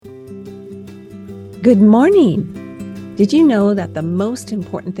Good morning. Did you know that the most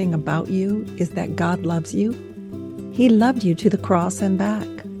important thing about you is that God loves you? He loved you to the cross and back.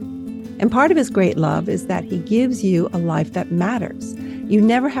 And part of his great love is that he gives you a life that matters. You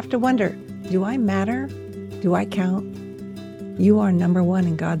never have to wonder, do I matter? Do I count? You are number one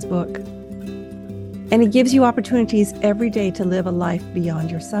in God's book. And he gives you opportunities every day to live a life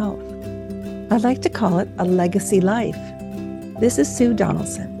beyond yourself. I like to call it a legacy life. This is Sue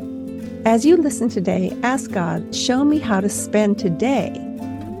Donaldson. As you listen today, ask God, show me how to spend today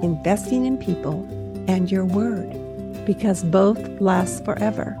investing in people and your word, because both last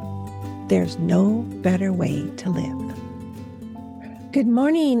forever. There's no better way to live. Good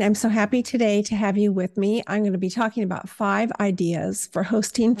morning. I'm so happy today to have you with me. I'm going to be talking about 5 ideas for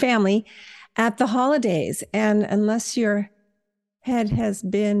hosting family at the holidays. And unless your head has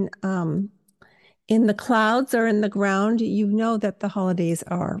been in the clouds or in the ground, you know that the holidays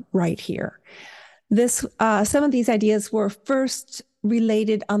are right here. Some of these ideas were first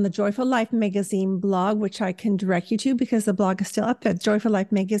related on the Joyful Life Magazine blog, which I can direct you to because the blog is still up at Joyful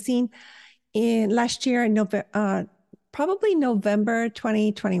Life Magazine last year in probably November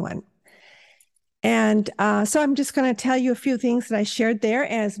 2021. And so I'm just going to tell you a few things that I shared there,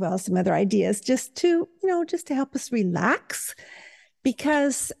 as well as some other ideas, just to help us relax.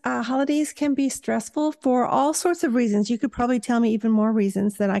 Because holidays can be stressful for all sorts of reasons. You could probably tell me even more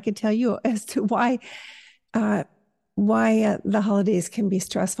reasons than I could tell you as to why the holidays can be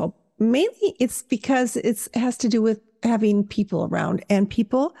stressful. Mainly it's because it has to do with having people around, and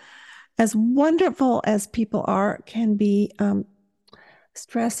people, as wonderful as people are, can be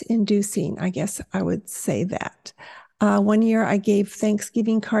stress-inducing. I guess I would say that. One year I gave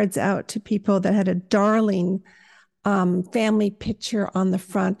Thanksgiving cards out to people that had a darling family picture on the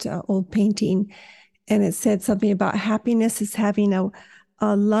front, old painting, and it said something about happiness is having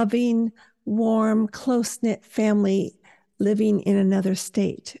a loving, warm, close-knit family living in another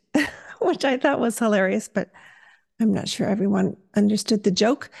state, which I thought was hilarious, but I'm not sure everyone understood the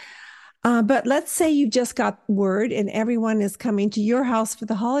joke. But let's say you just got word and everyone is coming to your house for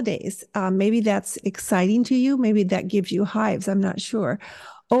the holidays. Maybe that's exciting to you. Maybe that gives you hives. I'm not sure.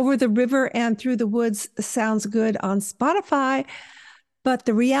 Over the River and Through the Woods sounds good on Spotify, but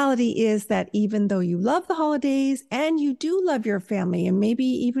the reality is that even though you love the holidays and you do love your family, and maybe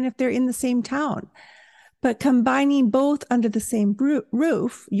even if they're in the same town, but combining both under the same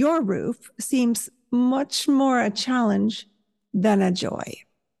roof, your roof, seems much more a challenge than a joy.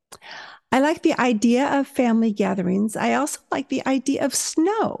 I like the idea of family gatherings. I also like the idea of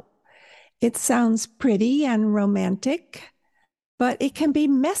snow. It sounds pretty and romantic, but it can be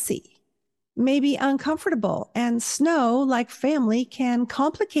messy, maybe uncomfortable, and snow, like family, can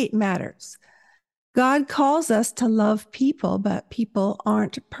complicate matters. God calls us to love people, but people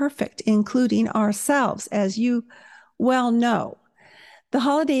aren't perfect, including ourselves, as you well know. The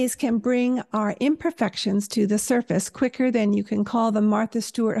holidays can bring our imperfections to the surface quicker than you can call the Martha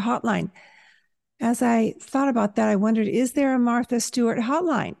Stewart hotline. As I thought about that, I wondered, is there a Martha Stewart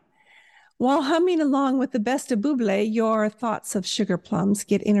hotline? While humming along with the best of Bublé, your thoughts of sugar plums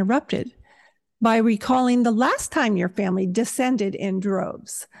get interrupted by recalling the last time your family descended in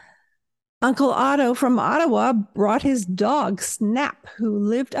droves. Uncle Otto from Ottawa brought his dog, Snap, who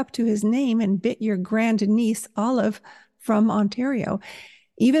lived up to his name and bit your grandniece, Olive, from Ontario.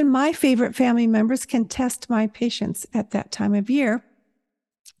 Even my favorite family members can test my patience at that time of year,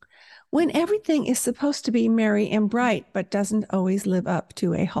 when everything is supposed to be merry and bright, but doesn't always live up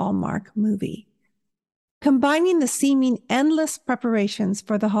to a Hallmark movie. Combining the seeming endless preparations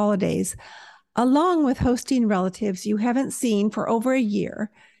for the holidays, along with hosting relatives you haven't seen for over a year,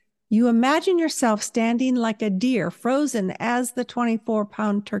 you imagine yourself standing like a deer, frozen as the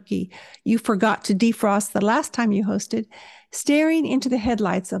 24-pound turkey you forgot to defrost the last time you hosted, staring into the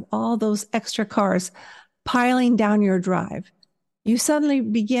headlights of all those extra cars piling down your drive. You suddenly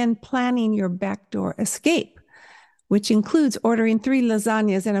begin planning your backdoor escape, which includes ordering 3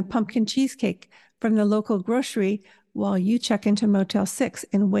 lasagnas and a pumpkin cheesecake from the local grocery while you check into Motel 6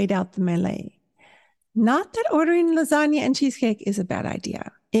 and wait out the melee. Not that ordering lasagna and cheesecake is a bad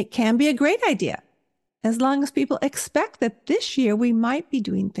idea. It can be a great idea, as long as people expect that this year we might be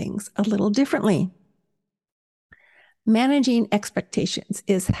doing things a little differently. Managing expectations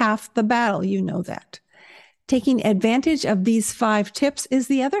is half the battle, you know that. Taking advantage of these 5 tips is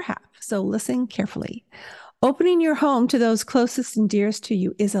the other half, so listen carefully. Opening your home to those closest and dearest to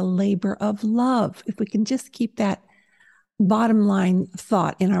you is a labor of love, if we can just keep that bottom line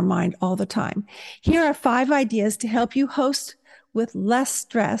thought in our mind all the time. Here are 5 ideas to help you host with less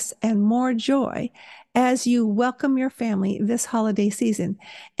stress and more joy as you welcome your family this holiday season.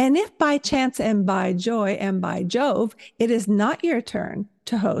 And if by chance and by joy and by Jove, it is not your turn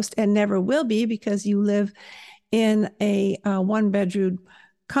to host and never will be because you live in a one-bedroom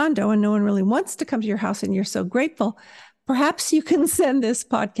condo and no one really wants to come to your house and you're so grateful, perhaps you can send this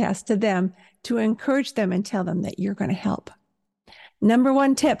podcast to them to encourage them and tell them that you're going to help. Number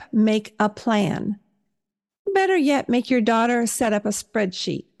one tip, make a plan. Better yet, make your daughter set up a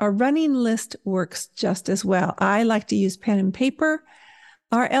spreadsheet. A running list works just as well. I like to use pen and paper.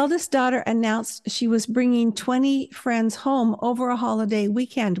 Our eldest daughter announced she was bringing 20 friends home over a holiday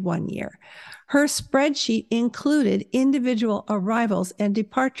weekend one year. Her spreadsheet included individual arrivals and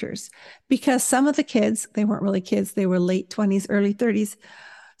departures because some of the kids, they weren't really kids, they were late 20s, early 30s.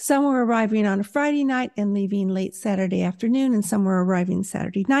 Some were arriving on a Friday night and leaving late Saturday afternoon, and some were arriving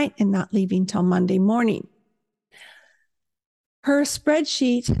Saturday night and not leaving till Monday morning. Her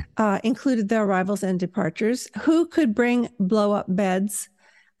spreadsheet included the arrivals and departures, who could bring blow-up beds,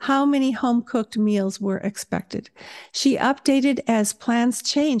 how many home-cooked meals were expected. She updated as plans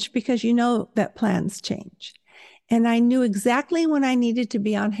changed because you know that plans change. And I knew exactly when I needed to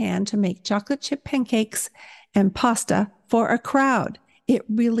be on hand to make chocolate chip pancakes and pasta for a crowd. It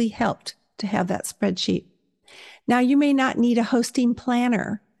really helped to have that spreadsheet. Now, you may not need a hosting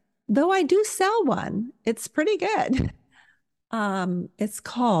planner, though I do sell one. It's pretty good. It's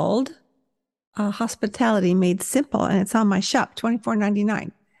called Hospitality Made Simple, and it's on my shop,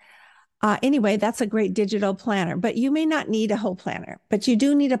 $24.99. Anyway, that's a great digital planner, but you may not need a whole planner, but you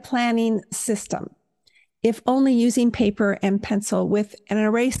do need a planning system. If only using paper and pencil with an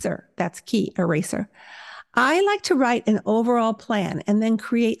eraser, that's key, eraser. I like to write an overall plan and then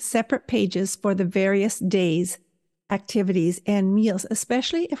create separate pages for the various days, activities, and meals,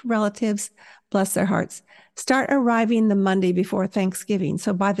 especially if relatives, bless their hearts, start arriving the Monday before Thanksgiving.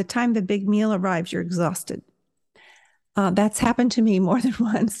 So by the time the big meal arrives, you're exhausted. That's happened to me more than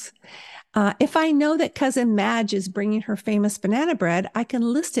once. If I know that Cousin Madge is bringing her famous banana bread, I can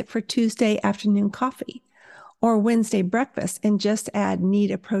list it for Tuesday afternoon coffee or Wednesday breakfast and just add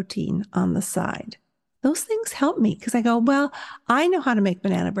need a protein on the side. Those things help me because I go, well, I know how to make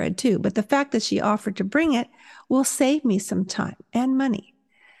banana bread too, but the fact that she offered to bring it will save me some time and money.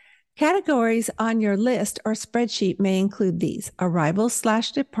 Categories on your list or spreadsheet may include these: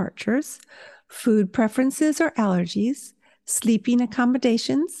 arrivals/departures, food preferences or allergies, sleeping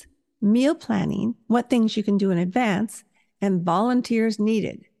accommodations, meal planning, what things you can do in advance, and volunteers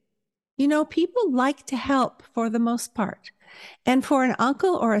needed. You know, people like to help for the most part. And for an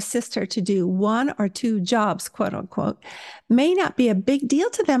uncle or a sister to do one or two jobs, quote unquote, may not be a big deal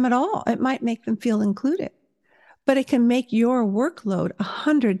to them at all. It might make them feel included, but it can make your workload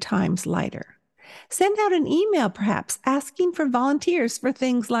 100 times lighter. Send out an email, perhaps, asking for volunteers for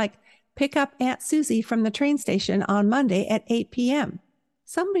things like pick up Aunt Susie from the train station on Monday at 8 p.m.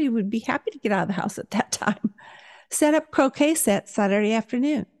 Somebody would be happy to get out of the house at that time. Set up croquet sets Saturday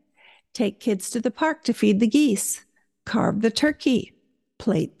afternoon. Take kids to the park to feed the geese. Carve the turkey,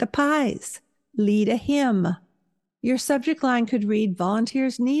 plate the pies, lead a hymn. Your subject line could read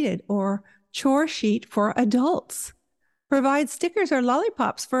volunteers needed or chore sheet for adults. Provide stickers or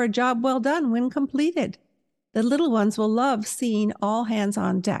lollipops for a job well done when completed. The little ones will love seeing all hands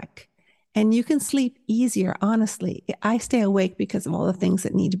on deck. And you can sleep easier, honestly. I stay awake because of all the things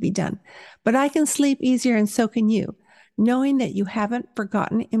that need to be done. But I can sleep easier, and so can you, knowing that you haven't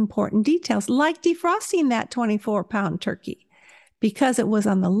forgotten important details, like defrosting that 24-pound turkey, because it was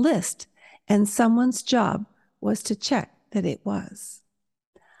on the list and someone's job was to check that it was.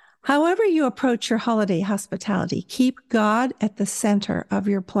 However you approach your holiday hospitality, keep God at the center of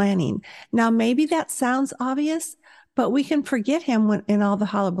your planning. Now, maybe that sounds obvious, but we can forget him in all the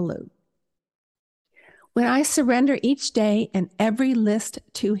hullabaloo. When I surrender each day and every list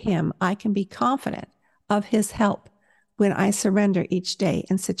to him, I can be confident of his help when I surrender each day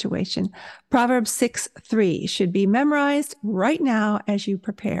and situation. Proverbs 6:3 should be memorized right now as you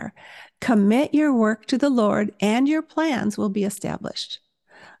prepare. Commit your work to the Lord and your plans will be established.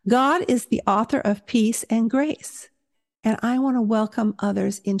 God is the author of peace and grace, and I want to welcome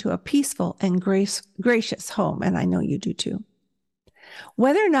others into a peaceful and gracious home, and I know you do too.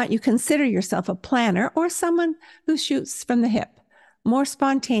 Whether or not you consider yourself a planner or someone who shoots from the hip, more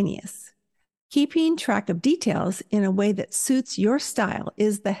spontaneous, keeping track of details in a way that suits your style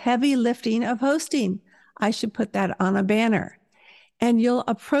is the heavy lifting of hosting. I should put that on a banner. And you'll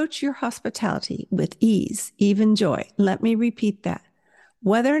approach your hospitality with ease, even joy. Let me repeat that.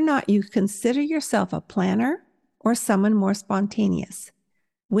 Whether or not you consider yourself a planner or someone more spontaneous,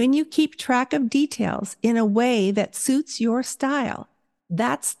 when you keep track of details in a way that suits your style,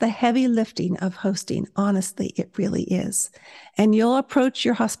 That's the heavy lifting of hosting. Honestly, it really is. And you'll approach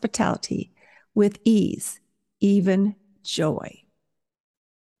your hospitality with ease, even joy.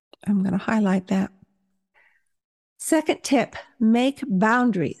 I'm going to highlight that. Second tip, make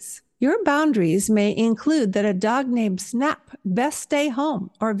boundaries. Your boundaries may include that a dog named Snap best stay home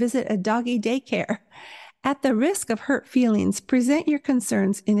or visit a doggy daycare. At the risk of hurt feelings, present your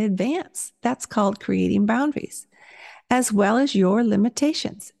concerns in advance. That's called creating boundaries, as well as your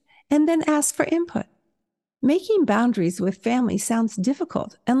limitations, and then ask for input. Making boundaries with family sounds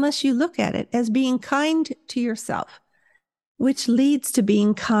difficult unless you look at it as being kind to yourself, which leads to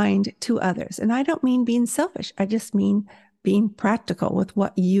being kind to others. And I don't mean being selfish. I just mean being practical with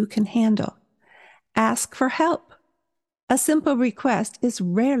what you can handle. Ask for help. A simple request is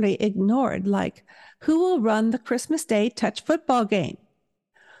rarely ignored, like, who will run the Christmas Day touch football game?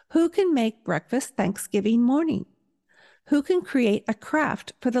 Who can make breakfast Thanksgiving morning? Who can create a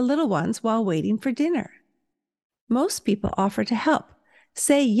craft for the little ones while waiting for dinner? Most people offer to help.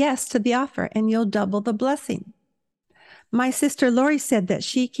 Say yes to the offer and you'll double the blessing. My sister Lori said that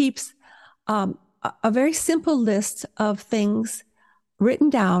she keeps a very simple list of things written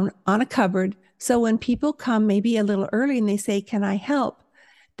down on a cupboard. So when people come maybe a little early and they say, can I help?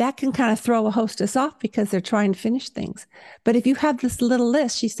 That can kind of throw a hostess off because they're trying to finish things. But if you have this little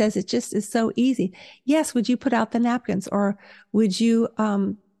list, she says it just is so easy. Yes, would you put out the napkins, or would you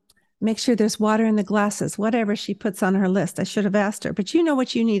make sure there's water in the glasses? Whatever she puts on her list. I should have asked her, but you know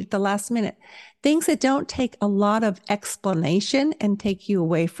what you need at the last minute. Things that don't take a lot of explanation and take you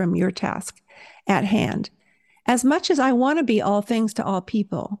away from your task at hand. As much as I want to be all things to all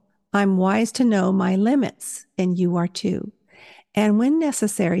people, I'm wise to know my limits, and you are too. And when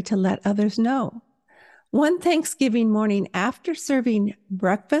necessary, to let others know. One Thanksgiving morning, after serving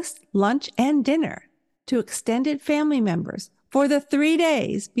breakfast, lunch, and dinner to extended family members for the 3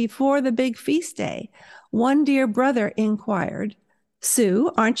 days before the big feast day, one dear brother inquired,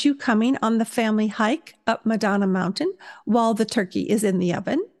 Sue, aren't you coming on the family hike up Madonna Mountain while the turkey is in the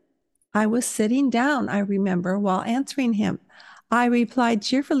oven? I was sitting down, I remember, while answering him. I replied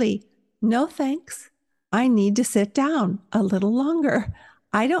cheerfully, no thanks. I need to sit down a little longer.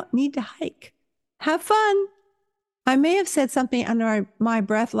 I don't need to hike. Have fun. I may have said something under my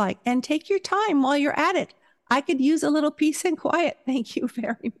breath like, and take your time while you're at it. I could use a little peace and quiet. Thank you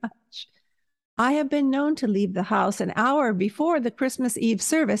very much. I have been known to leave the house an hour before the Christmas Eve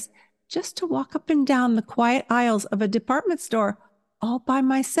service just to walk up and down the quiet aisles of a department store all by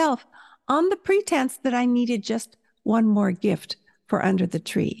myself on the pretense that I needed just one more gift for under the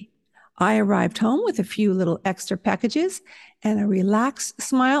tree. I arrived home with a few little extra packages and a relaxed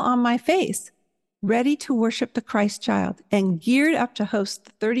smile on my face, ready to worship the Christ child and geared up to host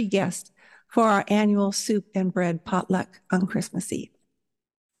the 30 guests for our annual soup and bread potluck on Christmas Eve.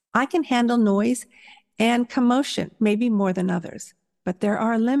 I can handle noise and commotion, maybe more than others, but there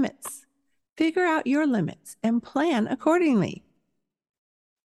are limits. Figure out your limits and plan accordingly.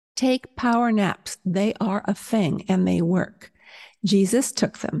 Take power naps. They are a thing and they work. Jesus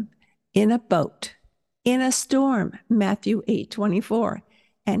took them in a boat, in a storm, Matthew 8:24.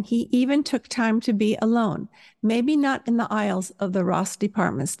 And he even took time to be alone, maybe not in the aisles of the Ross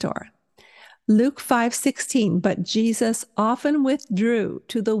department store. Luke 5:16, but Jesus often withdrew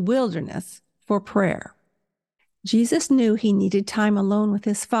to the wilderness for prayer. Jesus knew he needed time alone with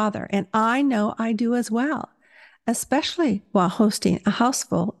his Father, and I know I do as well, especially while hosting a house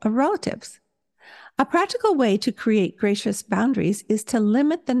full of relatives. A practical way to create gracious boundaries is to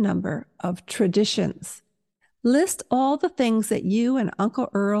limit the number of traditions. List all the things that you and Uncle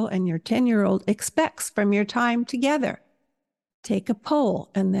Earl and your 10-year-old expects from your time together. Take a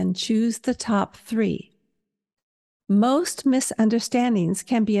poll and then choose the top 3. Most misunderstandings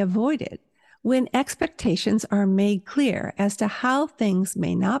can be avoided when expectations are made clear as to how things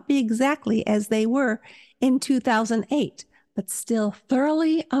may not be exactly as they were in 2008, but still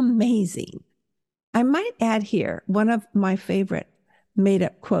thoroughly amazing. I might add here one of my favorite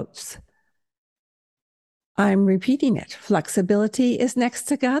made-up quotes. I'm repeating it. Flexibility is next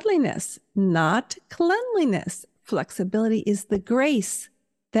to godliness, not cleanliness. Flexibility is the grace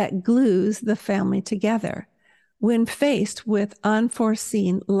that glues the family together when faced with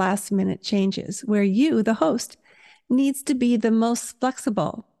unforeseen last-minute changes, where you, the host, needs to be the most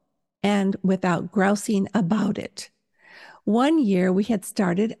flexible and without grousing about it. One year, we had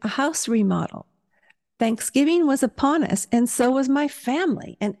started a house remodel. Thanksgiving was upon us, and so was my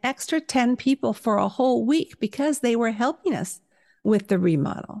family, an extra 10 people for a whole week because they were helping us with the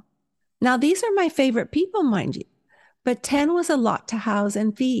remodel. Now, these are my favorite people, mind you, but 10 was a lot to house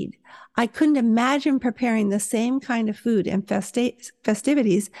and feed. I couldn't imagine preparing the same kind of food and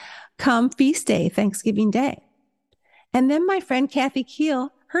festivities come feast day, Thanksgiving Day. And then my friend Kathy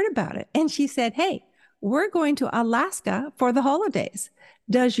Keel heard about it and she said, "Hey, we're going to Alaska for the holidays.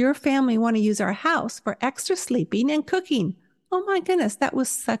 Does your family want to use our house for extra sleeping and cooking?" Oh my goodness, that was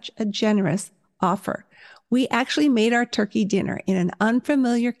such a generous offer. We actually made our turkey dinner in an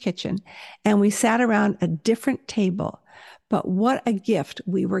unfamiliar kitchen and we sat around a different table. But what a gift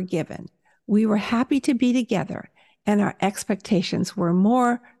we were given. We were happy to be together and our expectations were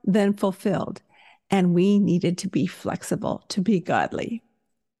more than fulfilled. And we needed to be flexible to be godly.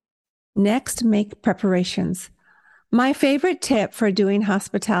 Next, make preparations. My favorite tip for doing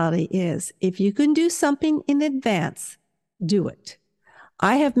hospitality is if you can do something in advance, do it.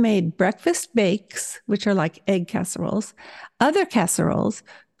 I have made breakfast bakes, which are like egg casseroles, other casseroles,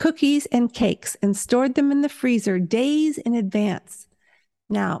 cookies, and cakes, and stored them in the freezer days in advance.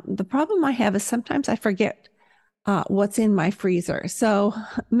 Now, the problem I have is sometimes I forget what's in my freezer. So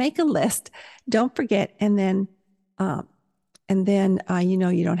make a list, don't forget, and then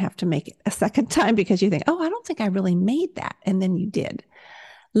you don't have to make it a second time because you think, oh, I don't think I really made that, and then you did.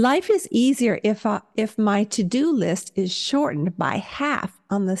 Life is easier if my to-do list is shortened by half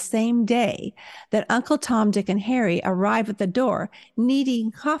on the same day that Uncle Tom, Dick, and Harry arrive at the door needing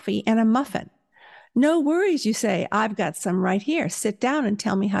coffee and a muffin. No worries, you say, I've got some right here. Sit down and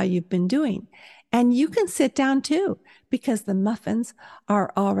tell me how you've been doing. And you can sit down too because the muffins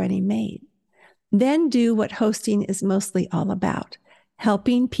are already made. Then do what hosting is mostly all about,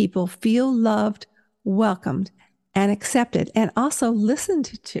 helping people feel loved, welcomed, and accepted, and also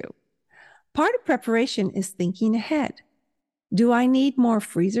listened to. Part of preparation is thinking ahead. Do I need more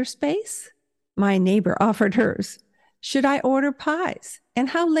freezer space? My neighbor offered hers. Should I order pies? And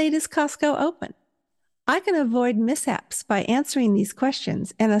how late is Costco open? I can avoid mishaps by answering these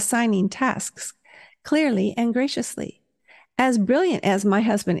questions and assigning tasks clearly and graciously. As brilliant as my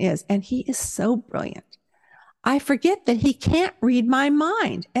husband is, and he is so brilliant, I forget that he can't read my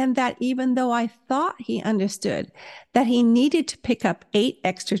mind and that even though I thought he understood that he needed to pick up 8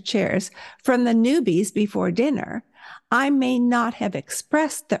 extra chairs from the newbies before dinner, I may not have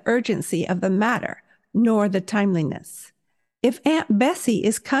expressed the urgency of the matter nor the timeliness. If Aunt Bessie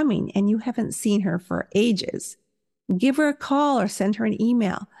is coming and you haven't seen her for ages, give her a call or send her an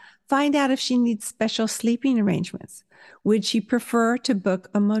email. Find out if she needs special sleeping arrangements. Would she prefer to book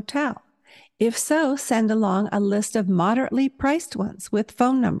a motel? If so, send along a list of moderately priced ones with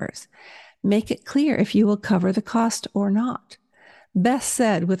phone numbers. Make it clear if you will cover the cost or not. Beth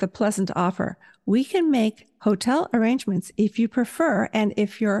said with a pleasant offer, we can make hotel arrangements if you prefer and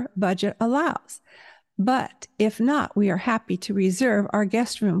if your budget allows. But if not, we are happy to reserve our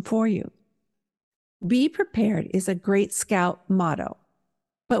guest room for you. Be prepared is a Great Scout motto,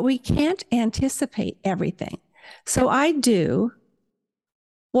 but we can't anticipate everything. So I do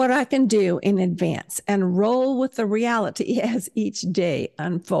what I can do in advance and roll with the reality as each day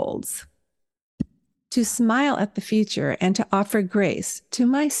unfolds. To smile at the future and to offer grace to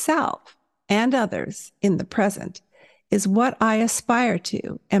myself and others in the present is what I aspire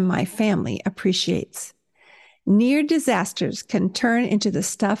to and my family appreciates. Near disasters can turn into the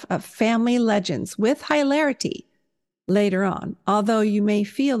stuff of family legends with hilarity later on, although you may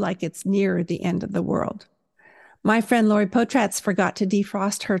feel like it's near the end of the world. My friend Lori Potratz forgot to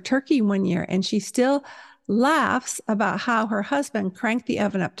defrost her turkey one year, and she still laughs about how her husband cranked the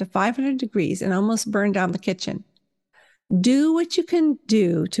oven up to 500 degrees and almost burned down the kitchen. Do what you can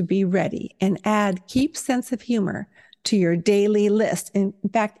do to be ready and keep sense of humor to your daily list. In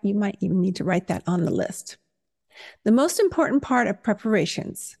fact, you might even need to write that on the list. The most important part of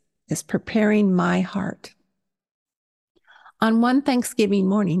preparations is preparing my heart. On one Thanksgiving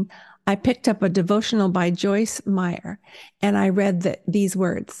morning, I picked up a devotional by Joyce Meyer, and I read these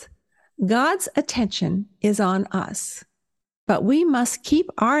words. God's attention is on us, but we must keep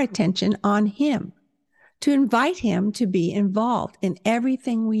our attention on Him, to invite Him to be involved in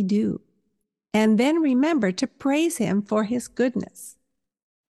everything we do, and then remember to praise Him for His goodness.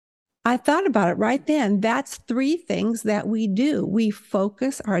 I thought about it right then. That's 3 things that we do. We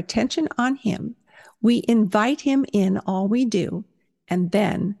focus our attention on Him, we invite Him in all we do, and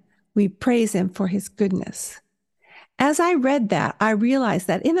then we praise Him for His goodness. As I read that, I realized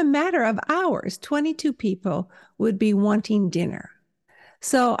that in a matter of hours, 22 people would be wanting dinner.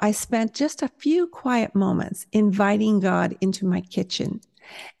 So I spent just a few quiet moments inviting God into my kitchen.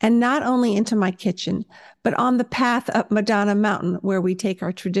 And not only into my kitchen, but on the path up Madonna Mountain where we take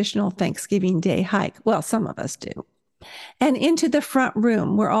our traditional Thanksgiving Day hike. Well, some of us do. and into the front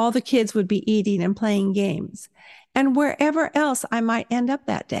room where all the kids would be eating and playing games, and wherever else I might end up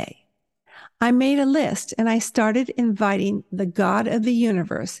that day. I made a list and I started inviting the God of the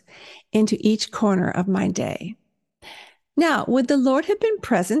universe into each corner of my day. Now, would the Lord have been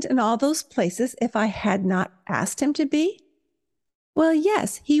present in all those places if I had not asked him to be? Well,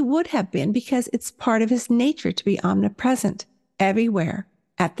 yes, he would have been, because it's part of his nature to be omnipresent everywhere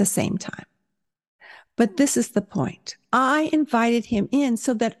at the same time. But this is the point. I invited him in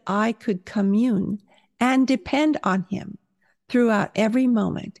so that I could commune and depend on him throughout every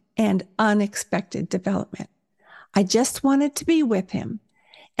moment and unexpected development. I just wanted to be with him,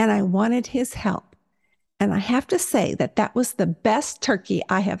 and I wanted his help. And I have to say that that was the best turkey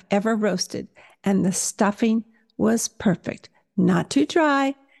I have ever roasted, and the stuffing was perfect, not too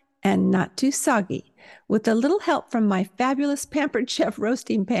dry and not too soggy, with a little help from my fabulous Pampered Chef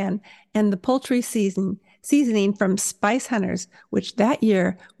roasting pan and the poultry seasoning from Spice Hunters, which that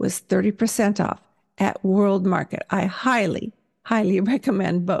year was 30% off at World Market. I highly, highly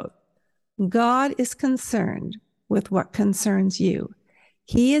recommend both. God is concerned with what concerns you.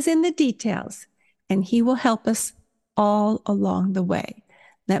 He is in the details, and he will help us all along the way.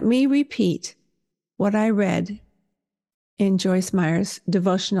 Let me repeat what I read in Joyce Meyer's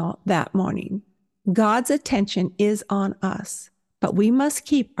devotional that morning. God's attention is on us, but we must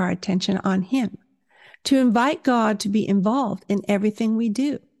keep our attention on him. To invite God to be involved in everything we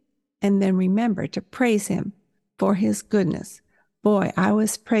do, and then remember to praise him for his goodness. Boy, I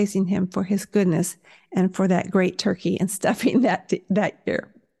was praising him for his goodness and for that great turkey and stuffing that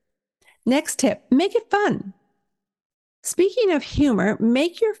year. Next tip, make it fun. Speaking of humor,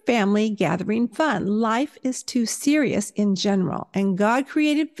 make your family gathering fun. Life is too serious in general, and God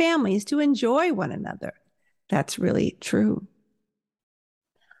created families to enjoy one another. That's really true.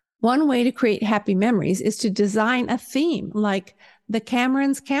 One way to create happy memories is to design a theme, like the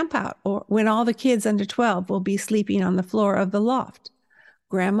Cameron's Campout, or when all the kids under 12 will be sleeping on the floor of the loft.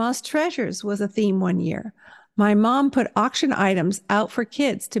 Grandma's Treasures was a theme one year. My mom put auction items out for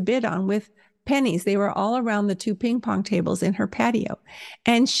kids to bid on with pennies. They were all around the 2 ping pong tables in her patio,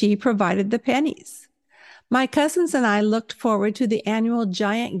 and she provided the pennies. My cousins and I looked forward to the annual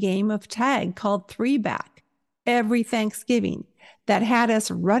giant game of tag called Three Back every Thanksgiving that had us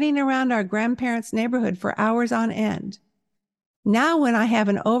running around our grandparents' neighborhood for hours on end. Now, when I have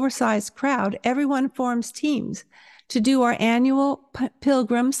an oversized crowd, everyone forms teams to do our annual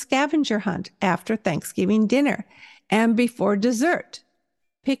pilgrim scavenger hunt after Thanksgiving dinner and before dessert,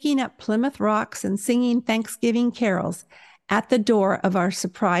 picking up Plymouth rocks and singing Thanksgiving carols at the door of our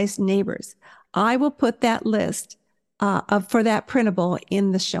surprised neighbors. I will put that list for that printable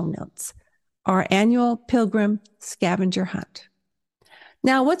in the show notes. Our annual pilgrim scavenger hunt.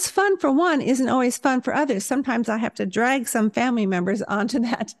 Now, what's fun for one isn't always fun for others. Sometimes I have to drag some family members onto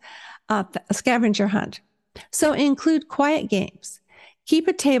that scavenger hunt. So include quiet games. Keep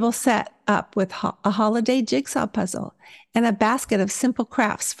a table set up with a holiday jigsaw puzzle and a basket of simple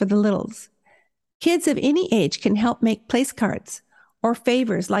crafts for the littles. Kids of any age can help make place cards or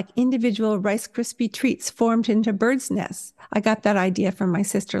favors like individual Rice Krispie treats formed into birds' nests. I got that idea from my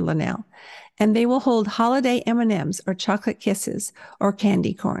sister Linnell. And they will hold holiday M&Ms or chocolate kisses or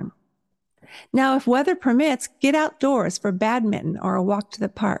candy corn. Now, if weather permits, get outdoors for badminton or a walk to the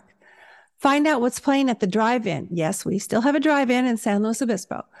park. Find out what's playing at the drive-in. Yes, we still have a drive-in in San Luis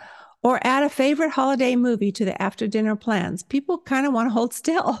Obispo. Or add a favorite holiday movie to the after-dinner plans. People kind of want to hold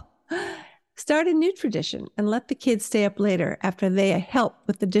still. Start a new tradition and let the kids stay up later after they help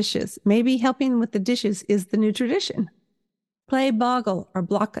with the dishes. Maybe helping with the dishes is the new tradition. Play Boggle or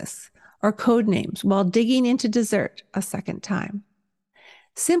Blockus or code names while digging into dessert a second time.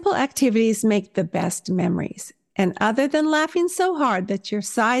 Simple activities make the best memories. And other than laughing so hard that your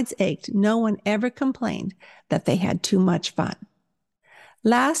sides ached, no one ever complained that they had too much fun.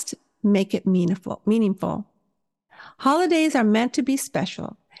 Last, make it meaningful. Holidays are meant to be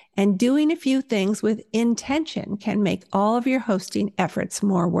special, and doing a few things with intention can make all of your hosting efforts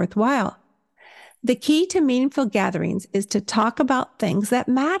more worthwhile. The key to meaningful gatherings is to talk about things that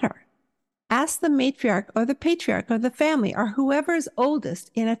matter. Ask the matriarch or the patriarch of the family or whoever is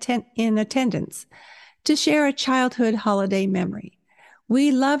oldest in attendance to share a childhood holiday memory.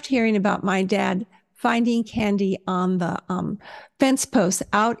 We loved hearing about my dad finding candy on the fence posts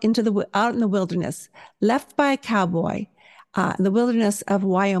out in the wilderness, left by a cowboy in the wilderness of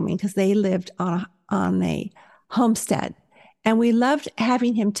Wyoming, because they lived on a homestead. And we loved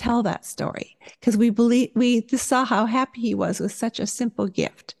having him tell that story because we just saw how happy he was with such a simple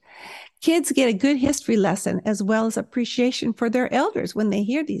gift. Kids get a good history lesson as well as appreciation for their elders when they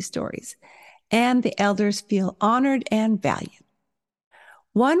hear these stories. and the elders feel honored and valued.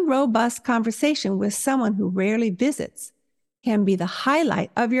 One robust conversation with someone who rarely visits can be the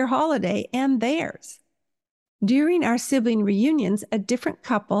highlight of your holiday and theirs. During our sibling reunions, a different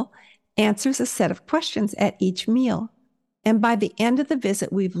couple answers a set of questions at each meal. And by the end of the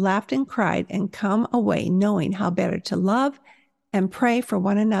visit, we've laughed and cried and come away knowing how better to love and pray for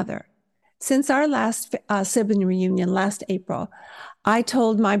one another. Since our last sibling reunion last April, I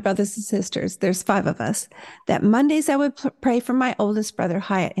told my brothers and sisters, there's 5 of us, that Mondays I would pray for my oldest brother,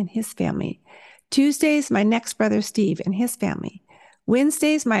 Hyatt, and his family. Tuesdays, my next brother, Steve, and his family.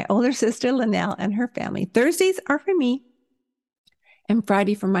 Wednesdays, my older sister, Linnell, and her family. Thursdays are for me. And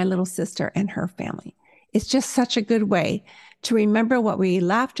Friday for my little sister and her family. It's just such a good way to remember what we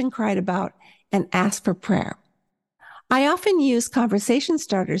laughed and cried about and ask for prayer. I often use conversation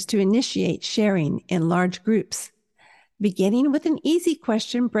starters to initiate sharing in large groups. Beginning with an easy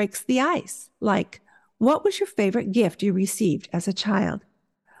question breaks the ice, like, what was your favorite gift you received as a child?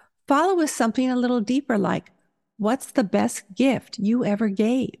 Follow with something a little deeper, like, what's the best gift you ever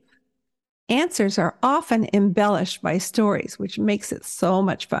gave? Answers are often embellished by stories, which makes it so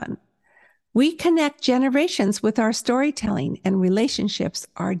much fun. We connect generations with our storytelling, and relationships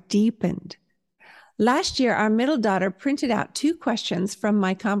are deepened. Last year, our middle daughter printed out 2 questions from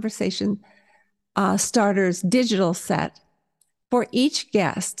my conversation starters digital set for each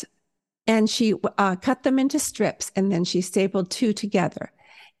guest, and she cut them into strips, and then she stapled 2 together.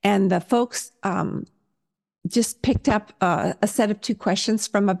 And the folks just picked up a set of 2 questions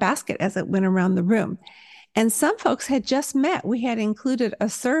from a basket as it went around the room. And some folks had just met. We had included a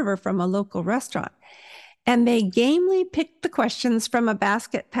server from a local restaurant, and they gamely picked the questions from a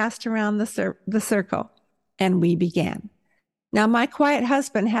basket passed around the circle, and we began. Now, my quiet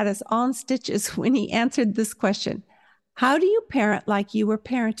husband had us all in stitches when he answered this question. How do you parent like you were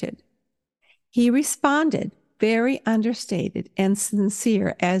parented? He responded, very understated and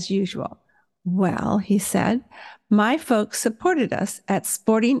sincere as usual. Well, he said, my folks supported us at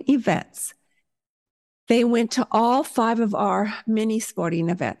sporting events. They went to all 5 of our mini sporting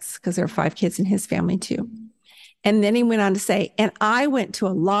events because there are 5 kids in his family too. And then he went on to say, and I went to a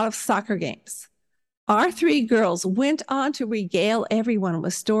lot of soccer games. Our 3 girls went on to regale everyone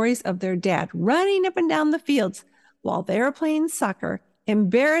with stories of their dad running up and down the fields while they were playing soccer,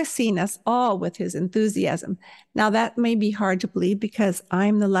 embarrassing us all with his enthusiasm. Now, that may be hard to believe because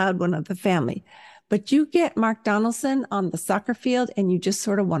I'm the loud one of the family, but you get Mark Donaldson on the soccer field and you just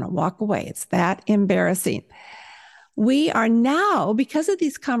sort of want to walk away. It's that embarrassing. We are now, because of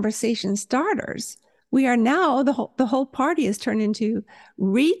these conversation starters, we are now, the whole party is turned into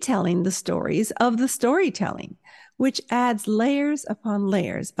retelling the stories of the storytelling, which adds layers upon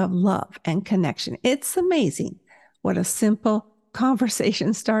layers of love and connection. It's amazing what a simple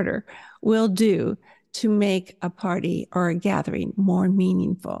conversation starter will do to make a party or a gathering more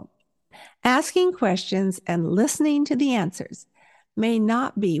meaningful. Asking questions and listening to the answers may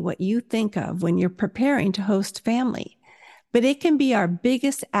not be what you think of when you're preparing to host family, but it can be our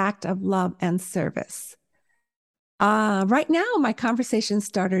biggest act of love and service. Right now, my conversation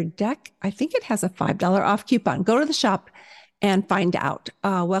starter deck, I think it has a $5 off coupon. Go to the shop and find out,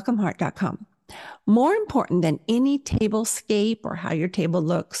 welcomeheart.com. More important than any tablescape or how your table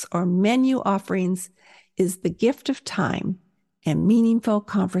looks or menu offerings is the gift of time and meaningful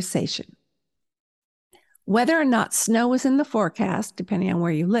conversation. Whether or not snow is in the forecast, depending on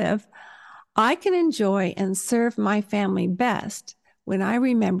where you live, I can enjoy and serve my family best when I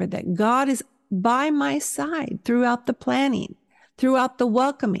remember that God is by my side throughout the planning, throughout the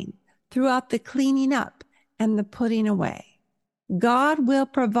welcoming, throughout the cleaning up and the putting away. God will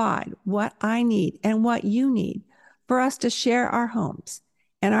provide what I need and what you need for us to share our homes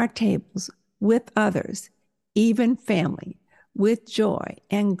and our tables with others, even family, with joy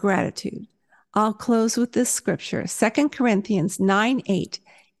and gratitude. I'll close with this scripture, 2 Corinthians 9:8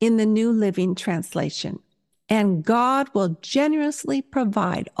 in the New Living Translation. And God will generously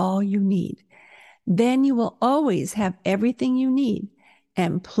provide all you need. Then you will always have everything you need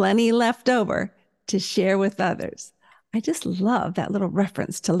and plenty left over to share with others. I just love that little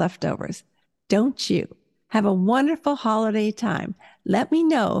reference to leftovers. Don't you? Have a wonderful holiday time. Let me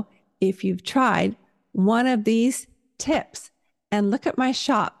know if you've tried one of these tips, and look at my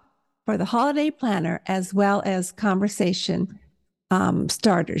shop for the holiday planner as well as conversation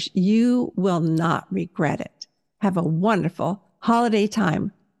starters. You will not regret it. Have a wonderful holiday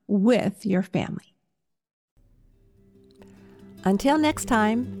time with your family. Until next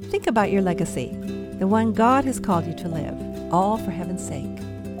time, think about your legacy, the one God has called you to live, all for heaven's sake.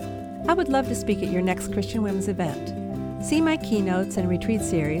 I would love to speak at your next Christian Women's event. See my keynotes and retreat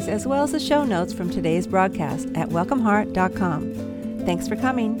series, as well as the show notes from today's broadcast at welcomeheart.com. Thanks for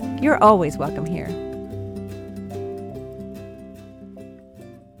coming. You're always welcome here.